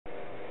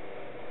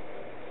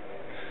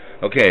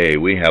Okay,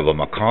 we have a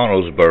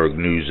Mcconnellsburg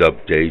news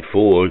update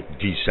for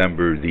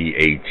December the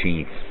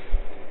 18th.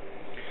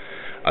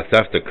 A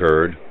theft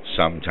occurred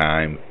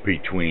sometime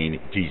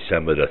between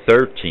December the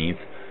 13th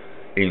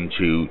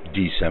into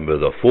December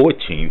the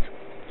 14th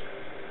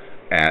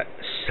at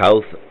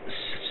South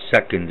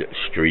 2nd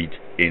Street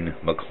in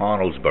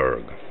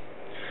Mcconnellsburg.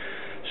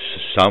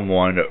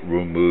 Someone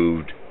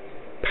removed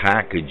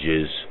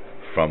packages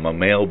from a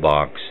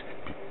mailbox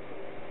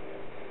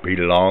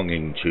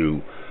belonging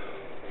to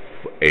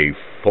a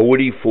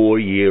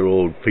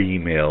 44-year-old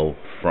female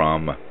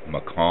from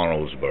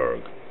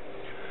Mcconnellsburg.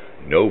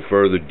 No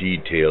further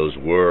details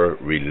were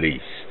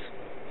released.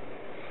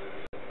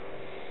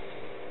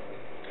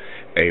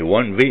 A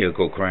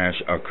one-vehicle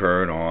crash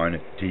occurred on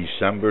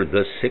December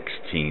the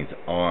 16th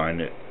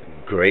on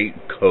Great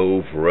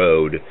Cove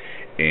Road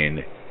in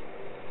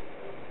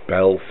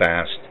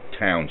Belfast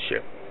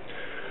Township.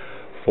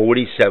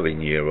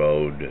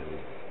 47-year-old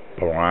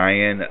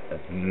Brian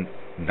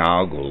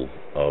Noggle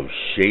of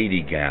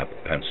Shady Gap,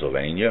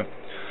 Pennsylvania,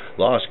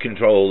 lost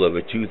control of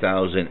a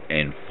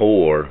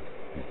 2004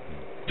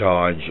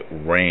 Dodge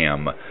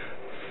Ram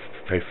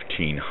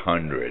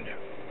 1500.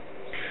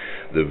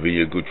 The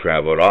vehicle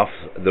traveled off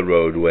the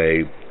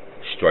roadway,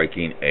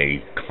 striking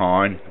a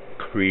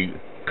concrete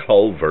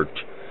culvert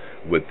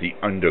with the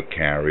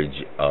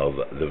undercarriage of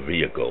the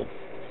vehicle.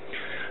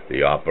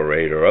 The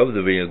operator of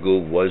the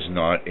vehicle was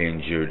not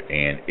injured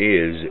and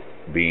is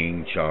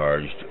being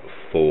charged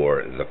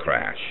for the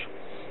crash.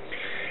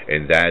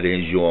 And that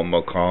is your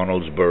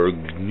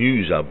Mcconnellsburg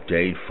news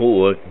update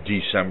for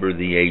December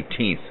the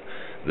 18th.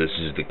 This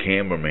is the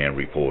cameraman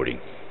reporting.